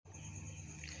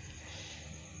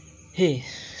Hey,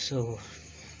 so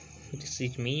this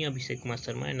is me, Abhishek Kumar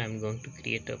Sharma, and I'm going to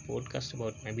create a podcast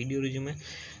about my video resume.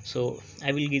 So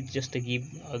I will give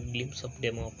a glimpse of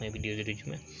demo of my video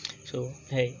resume. So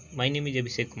hey, my name is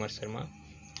Abhishek Kumar Sharma.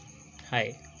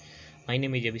 Hi, my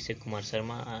name is Abhishek Kumar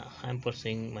Sharma.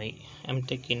 I'm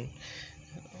taking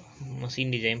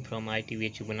machine design from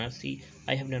ITVHU Banarsi.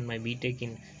 I have done my BTech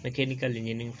in mechanical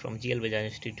engineering from GL Bajaj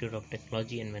Institute of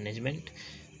Technology and Management,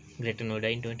 Greater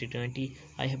Noida in 2020.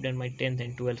 I have done my 10th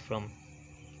and 12th from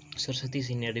Saraswati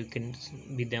Senior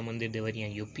Vidya Mandir Devariya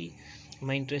UP.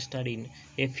 My interests are in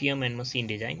FEM and machine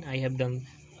design. I have done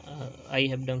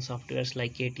softwares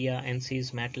like CATIA,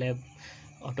 ANSYS, MATLAB,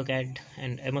 AutoCAD,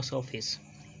 and MS Office.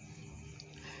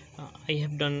 I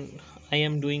have done. I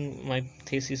am doing my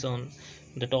thesis on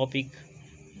the topic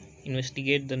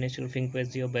investigate the natural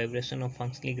frequency of vibration of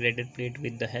functionally graded plate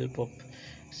with the help of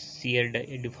shear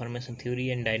deformation theory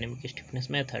and dynamic stiffness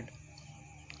method.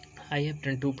 I have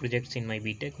done two projects in my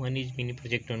BTech. One is mini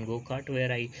project on go-kart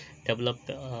where I developed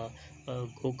a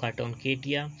go-kart on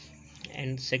KTIA,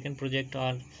 and second project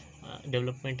on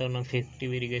development on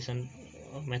effective irrigation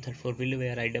method for wheel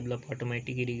where I develop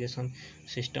automatic irrigation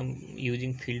system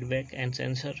using feedback and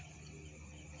sensor.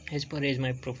 As per as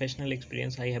my professional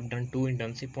experience, I have done two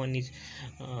internship. One is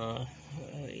uh,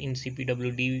 in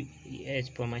CPWD as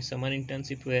per my summer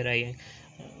internship where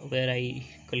I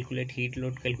calculate heat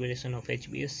load calculation of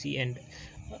HBSC and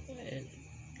uh,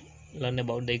 learn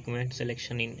about the equipment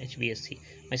selection in HBSC.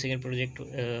 My second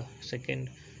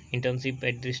internship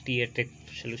at Drishti Tech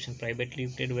Solution Private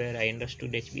Limited, where I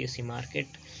understood HBSC market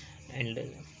and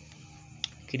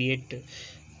create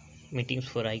meetings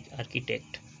for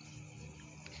architect.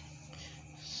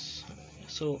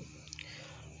 So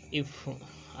if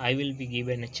I will be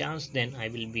given a chance, then I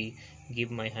will be give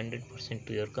my 100%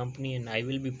 to your company, and I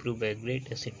will be prove a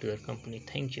great asset to your company.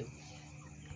 Thank you.